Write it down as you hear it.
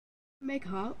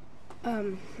Makeup,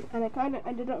 and I kind of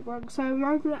ended up wrong, so I'm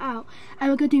rolling it out,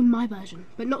 and we're gonna do my version,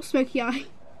 but not smoky eye.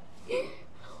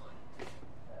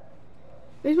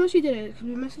 This is what she did it because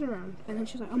we were messing around, and then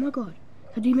she's like, "Oh my god,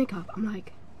 I do makeup." I'm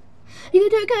like, "You can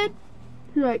do it good."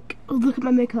 She's like, "Oh, look at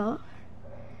my makeup,"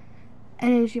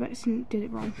 and then she actually did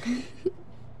it wrong.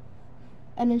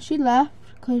 And then she left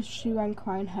because she ran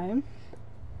crying home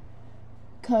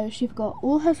because she forgot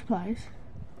all her supplies.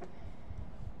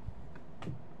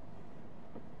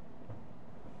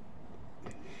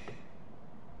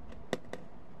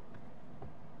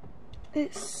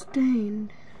 It's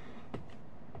stained.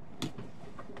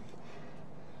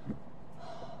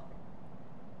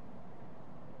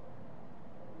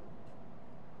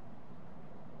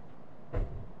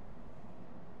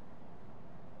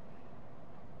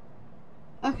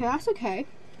 Okay, that's okay.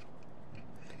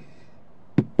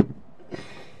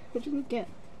 We just need to get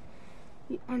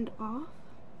the end off.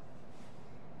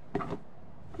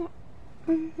 Yeah,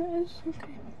 that is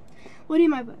okay. What do you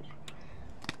my version?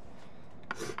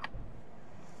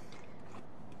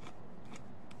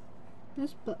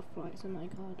 There's butterflies in my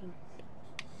garden.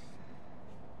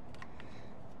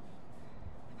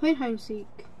 I played hide and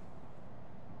seek.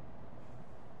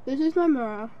 This is my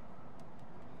mirror.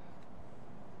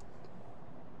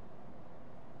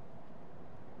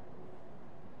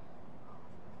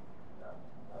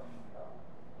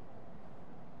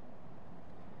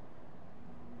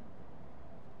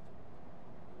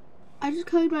 I just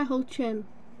covered my whole chin.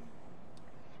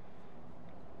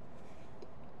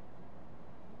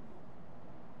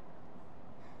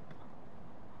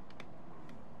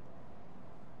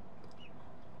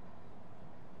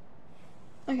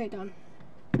 Okay, done.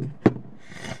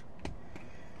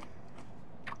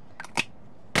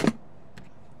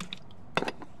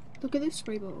 Look at this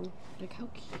spray bottle. Look how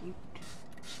cute.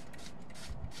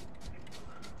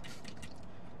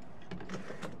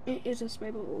 It is a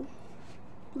spray bottle.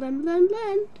 Blend, blend,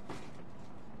 blend.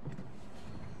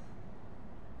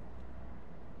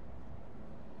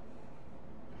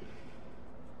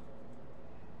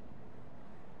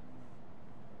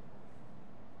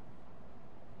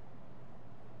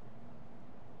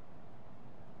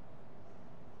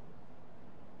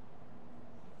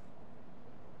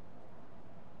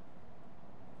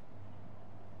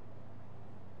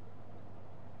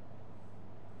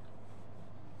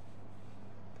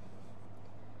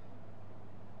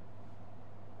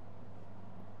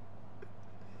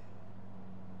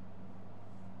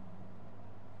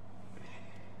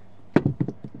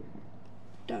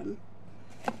 Done.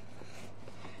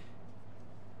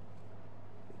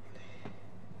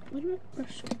 What am I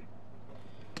brushing?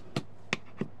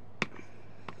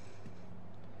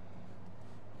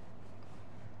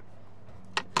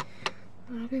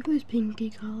 I'll go for this pinky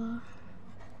colour.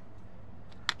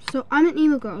 So I'm an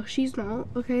emo girl, she's not,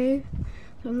 okay?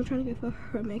 So I'm trying to go for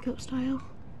her makeup style.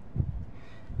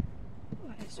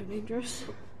 That is so dangerous.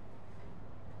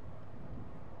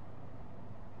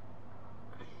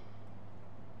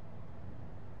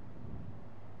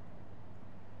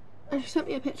 And she sent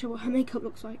me a picture of what her makeup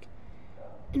looks like.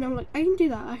 And I'm like, I can do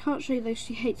that. I can't show you this.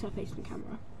 She hates her face in the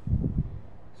camera.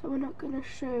 So we're not going to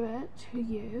show it to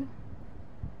you.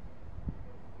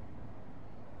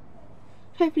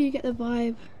 Hopefully you get the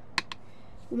vibe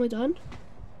when we're done.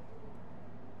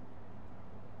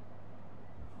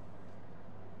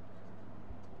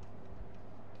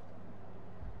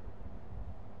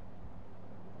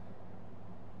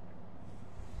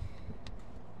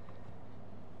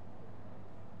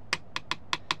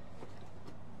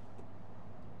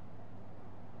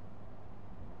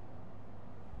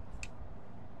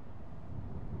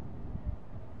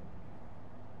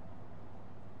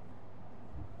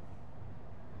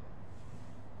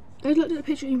 I looked at the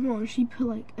picture anymore and she put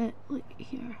like it like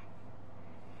here.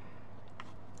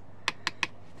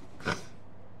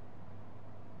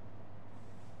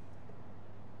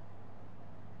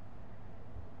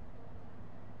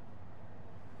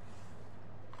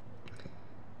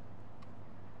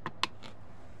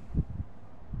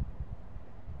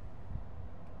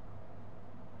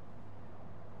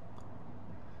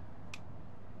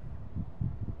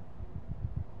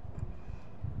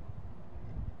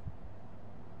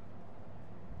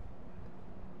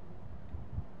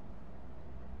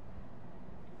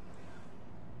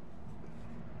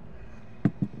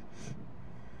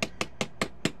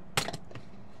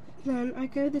 Then I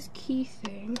go this key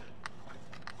thing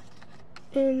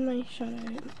in my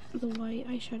shadow, the white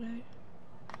eyeshadow.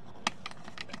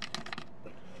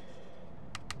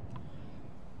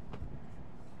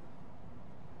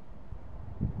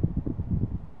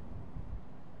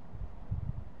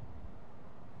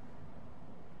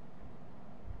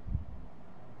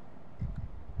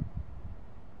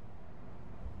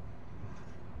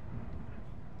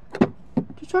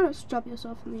 Try not to stab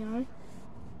yourself in the eye.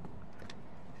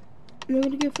 And we're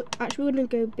gonna go for, actually we're gonna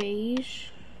go beige.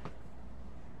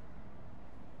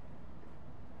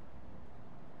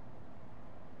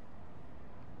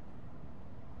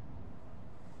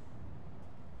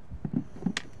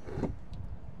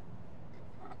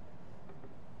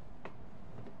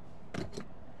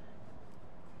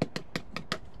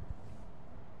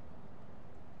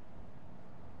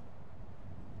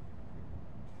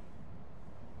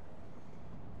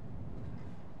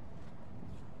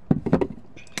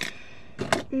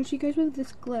 And she goes with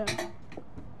this glitter.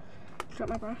 Drop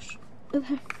my brush. With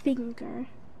her finger.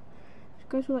 She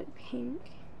goes with like pink.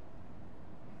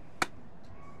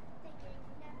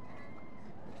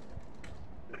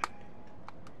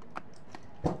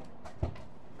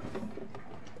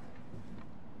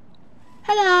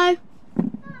 Hello!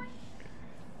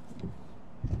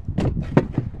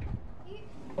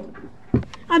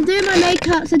 I'm doing my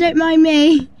makeup, so don't mind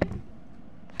me.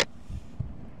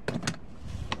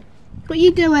 What are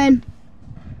you doing?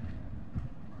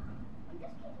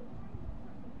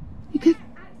 You could...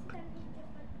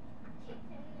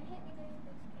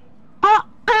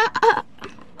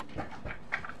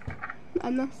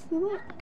 And that's the look.